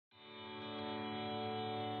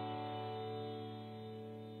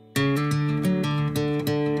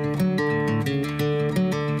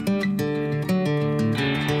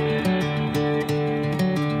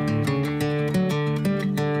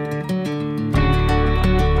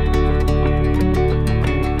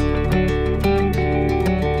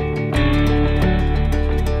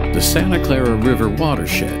The Santa Clara River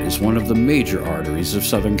watershed is one of the major arteries of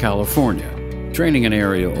Southern California, draining an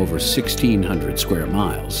area over 1,600 square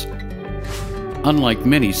miles. Unlike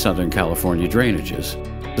many Southern California drainages,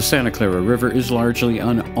 the Santa Clara River is largely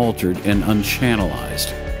unaltered and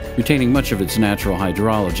unchannelized, retaining much of its natural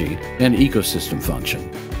hydrology and ecosystem function.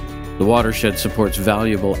 The watershed supports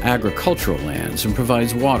valuable agricultural lands and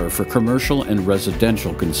provides water for commercial and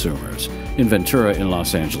residential consumers in Ventura and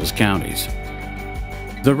Los Angeles counties.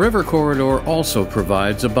 The river corridor also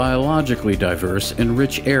provides a biologically diverse and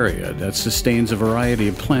rich area that sustains a variety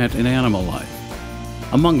of plant and animal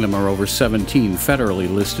life. Among them are over 17 federally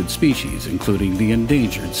listed species, including the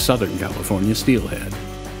endangered Southern California steelhead.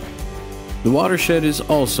 The watershed is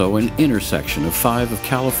also an intersection of 5 of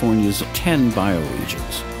California's 10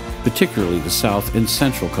 bioregions, particularly the South and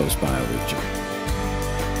Central Coast bioregion.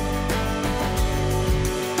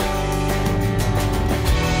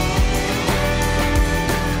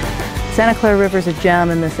 Santa Clara River is a gem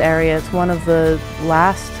in this area. It's one of the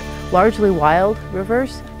last largely wild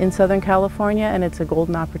rivers in Southern California, and it's a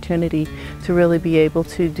golden opportunity to really be able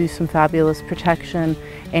to do some fabulous protection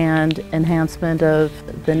and enhancement of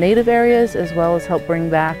the native areas, as well as help bring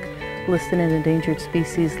back listed and endangered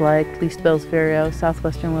species like least Bell's vireo,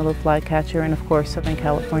 southwestern willow flycatcher, and of course Southern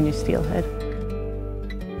California steelhead.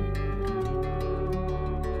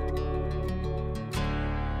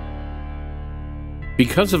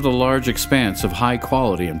 Because of the large expanse of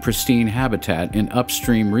high-quality and pristine habitat in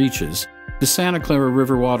upstream reaches, the Santa Clara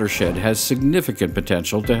River watershed has significant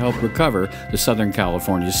potential to help recover the Southern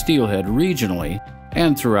California steelhead regionally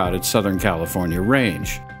and throughout its Southern California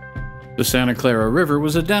range. The Santa Clara River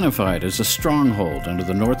was identified as a stronghold under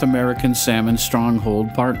the North American Salmon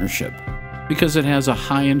Stronghold Partnership because it has a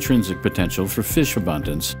high intrinsic potential for fish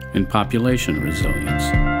abundance and population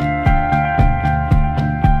resilience.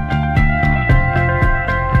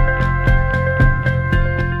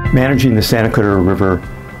 Managing the Santa Clara River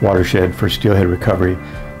watershed for steelhead recovery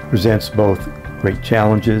presents both great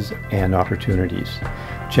challenges and opportunities.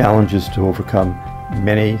 Challenges to overcome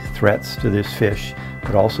many threats to this fish,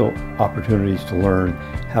 but also opportunities to learn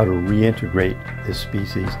how to reintegrate this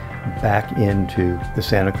species back into the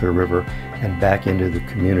Santa Clara River and back into the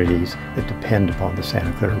communities that depend upon the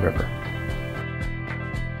Santa Clara River.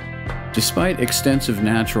 Despite extensive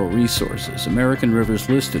natural resources, American Rivers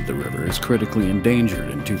listed the river as critically endangered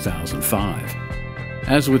in 2005.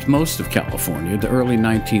 As with most of California, the early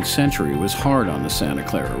 19th century was hard on the Santa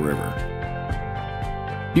Clara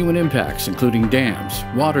River. Human impacts, including dams,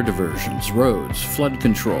 water diversions, roads, flood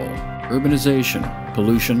control, urbanization,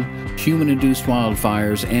 pollution, human-induced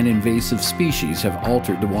wildfires, and invasive species have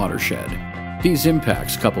altered the watershed. These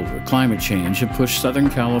impacts, coupled with climate change, have pushed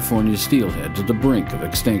Southern California steelhead to the brink of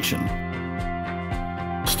extinction.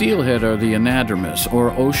 Steelhead are the anadromous,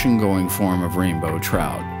 or ocean-going form of rainbow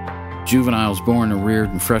trout. Juveniles born and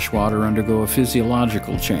reared in freshwater undergo a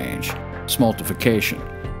physiological change, smoltification,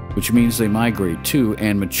 which means they migrate to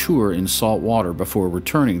and mature in salt water before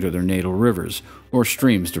returning to their natal rivers or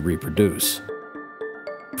streams to reproduce.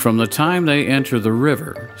 From the time they enter the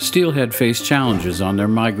river, steelhead face challenges on their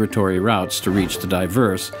migratory routes to reach the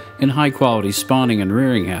diverse and high-quality spawning and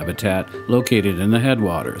rearing habitat located in the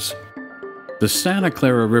headwaters. The Santa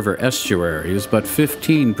Clara River estuary is but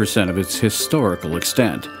 15% of its historical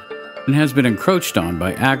extent and has been encroached on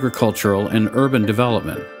by agricultural and urban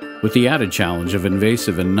development, with the added challenge of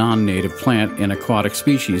invasive and non-native plant and aquatic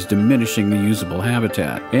species diminishing the usable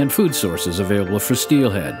habitat and food sources available for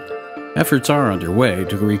steelhead. Efforts are underway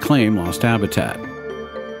to reclaim lost habitat.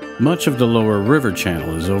 Much of the lower river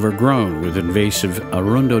channel is overgrown with invasive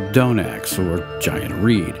arundodonax, or giant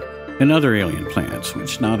reed, and other alien plants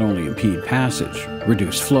which not only impede passage,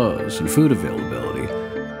 reduce flows and food availability,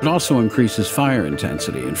 but also increases fire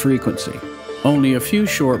intensity and frequency. Only a few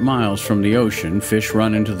short miles from the ocean, fish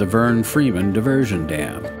run into the Vern-Freeman Diversion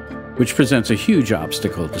Dam, which presents a huge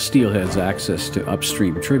obstacle to steelhead's access to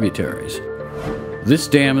upstream tributaries. This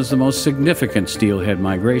dam is the most significant steelhead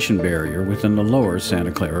migration barrier within the lower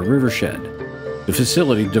Santa Clara Rivershed. The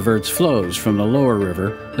facility diverts flows from the lower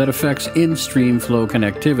river that affects in-stream flow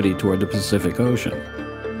connectivity toward the Pacific Ocean.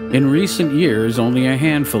 In recent years, only a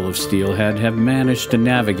handful of steelhead have managed to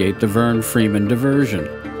navigate the Vern-Freeman diversion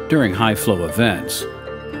during high-flow events.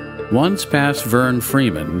 Once past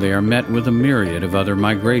Vern-Freeman, they are met with a myriad of other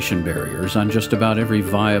migration barriers on just about every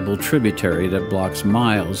viable tributary that blocks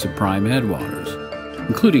miles of prime headwaters,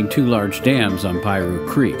 including 2 large dams on Piru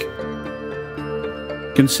Creek.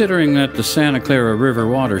 Considering that the Santa Clara River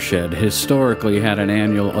watershed historically had an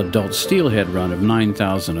annual adult steelhead run of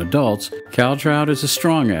 9,000 adults, Cal Trout is a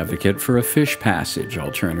strong advocate for a fish passage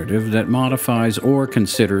alternative that modifies or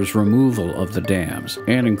considers removal of the dams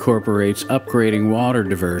and incorporates upgrading water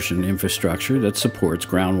diversion infrastructure that supports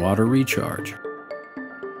groundwater recharge.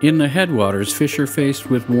 In the headwaters, fish are faced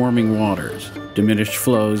with warming waters, diminished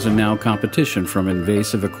flows, and now competition from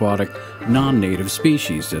invasive aquatic non-native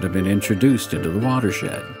species that have been introduced into the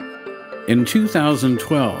watershed. In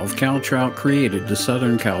 2012, Cal Trout created the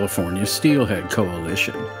Southern California Steelhead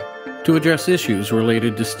Coalition to address issues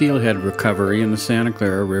related to steelhead recovery in the Santa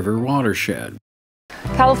Clara River watershed.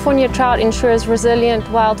 California Trout ensures resilient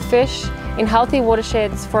wild fish in healthy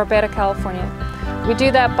watersheds for a better California. We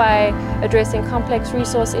do that by addressing complex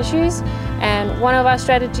resource issues, and one of our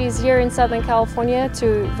strategies here in Southern California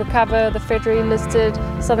to recover the federally listed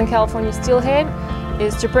Southern California steelhead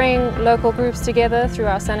is to bring local groups together through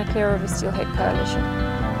our Santa Clara River Steelhead Coalition.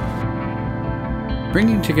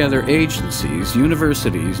 Bringing together agencies,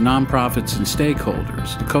 universities, nonprofits, and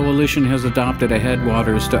stakeholders, the coalition has adopted a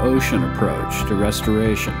headwaters to ocean approach to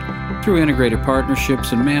restoration through integrated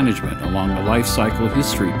partnerships and management along the life cycle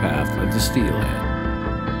history path of the steelhead.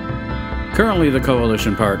 Currently, the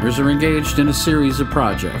coalition partners are engaged in a series of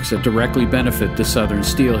projects that directly benefit the southern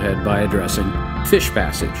steelhead by addressing fish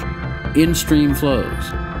passage, in-stream flows,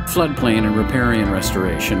 floodplain and riparian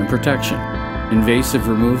restoration and protection, invasive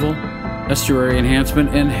removal, estuary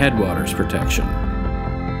enhancement, and headwaters protection.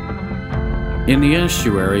 In the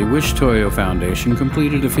estuary, Wish-Toyo Foundation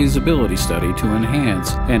completed a feasibility study to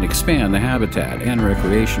enhance and expand the habitat and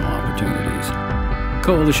recreational opportunities.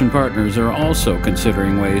 Coalition partners are also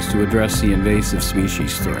considering ways to address the invasive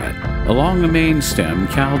species threat. Along the main stem,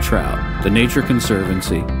 Cal Trout, the Nature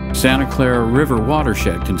Conservancy, Santa Clara River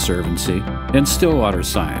Watershed Conservancy, and Stillwater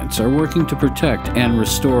Science are working to protect and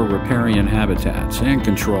restore riparian habitats and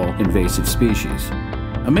control invasive species.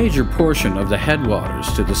 A major portion of the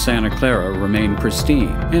headwaters to the Santa Clara remain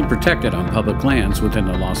pristine and protected on public lands within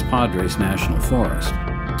the Los Padres National Forest.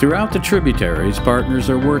 Throughout the tributaries, partners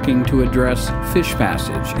are working to address fish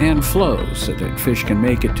passage and flows so that fish can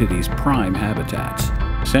make it to these prime habitats.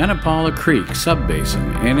 Santa Paula Creek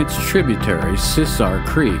subbasin and its tributary Sisar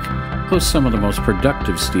Creek host some of the most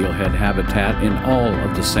productive steelhead habitat in all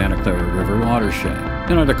of the Santa Clara River watershed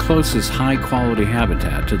and are the closest high-quality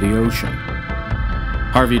habitat to the ocean.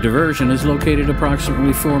 Harvey Diversion is located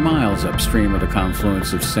approximately 4 miles upstream of the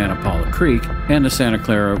confluence of Santa Paula Creek and the Santa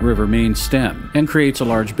Clara River main stem, and creates a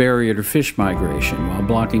large barrier to fish migration while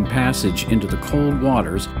blocking passage into the cold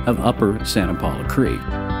waters of upper Santa Paula Creek.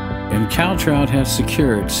 And Cal Trout has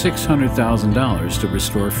secured $600,000 to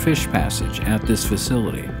restore fish passage at this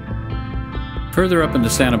facility. Further up in the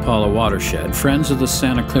Santa Paula watershed, Friends of the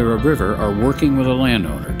Santa Clara River are working with a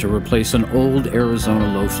landowner to replace an old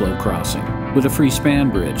Arizona low-flow crossing with a free span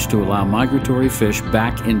bridge to allow migratory fish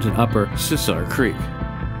back into upper Sisar Creek.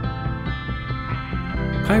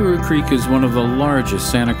 Piru Creek is one of the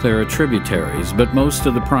largest Santa Clara tributaries, but most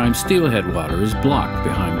of the prime steelhead water is blocked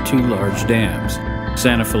behind 2 large dams,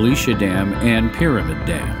 Santa Felicia Dam and Pyramid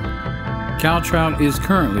Dam. Cal Trout is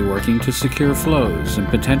currently working to secure flows and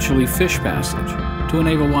potentially fish passage to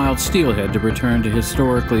enable wild steelhead to return to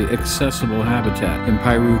historically accessible habitat in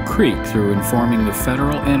Piru Creek through informing the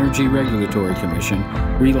Federal Energy Regulatory Commission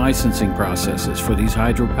relicensing processes for these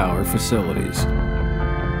hydropower facilities.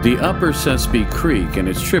 The upper Sespe Creek and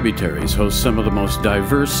its tributaries host some of the most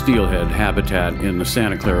diverse steelhead habitat in the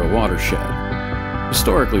Santa Clara watershed.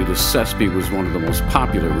 Historically, the Sespe was one of the most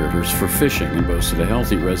popular rivers for fishing and boasted a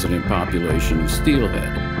healthy resident population of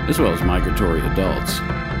steelhead, as well as migratory adults.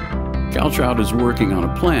 Cal Trout is working on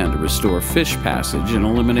a plan to restore fish passage and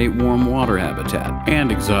eliminate warm water habitat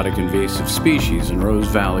and exotic invasive species in Rose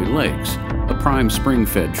Valley Lakes, a prime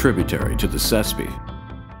spring-fed tributary to the Sespe.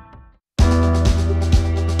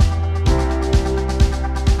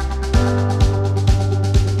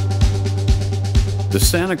 The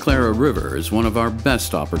Santa Clara River is one of our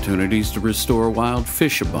best opportunities to restore wild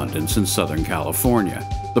fish abundance in Southern California.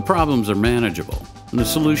 The problems are manageable, and the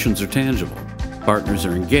solutions are tangible. Partners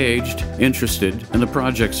are engaged, interested, and the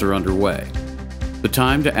projects are underway. The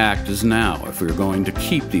time to act is now if we're going to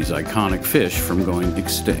keep these iconic fish from going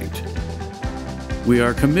extinct. We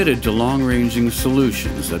are committed to long-ranging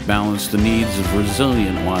solutions that balance the needs of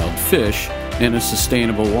resilient wild fish and a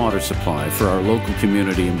sustainable water supply for our local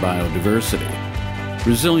community and biodiversity.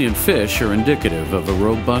 Resilient fish are indicative of a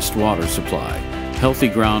robust water supply, healthy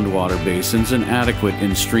groundwater basins, and adequate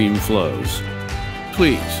in-stream flows.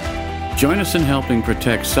 Please, join us in helping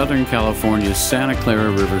protect Southern California's Santa Clara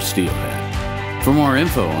River steelhead. For more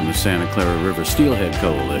info on the Santa Clara River Steelhead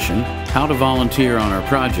Coalition, how to volunteer on our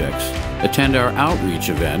projects, attend our outreach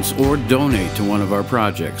events, or donate to one of our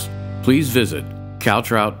projects, please visit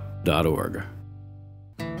caltrout.org.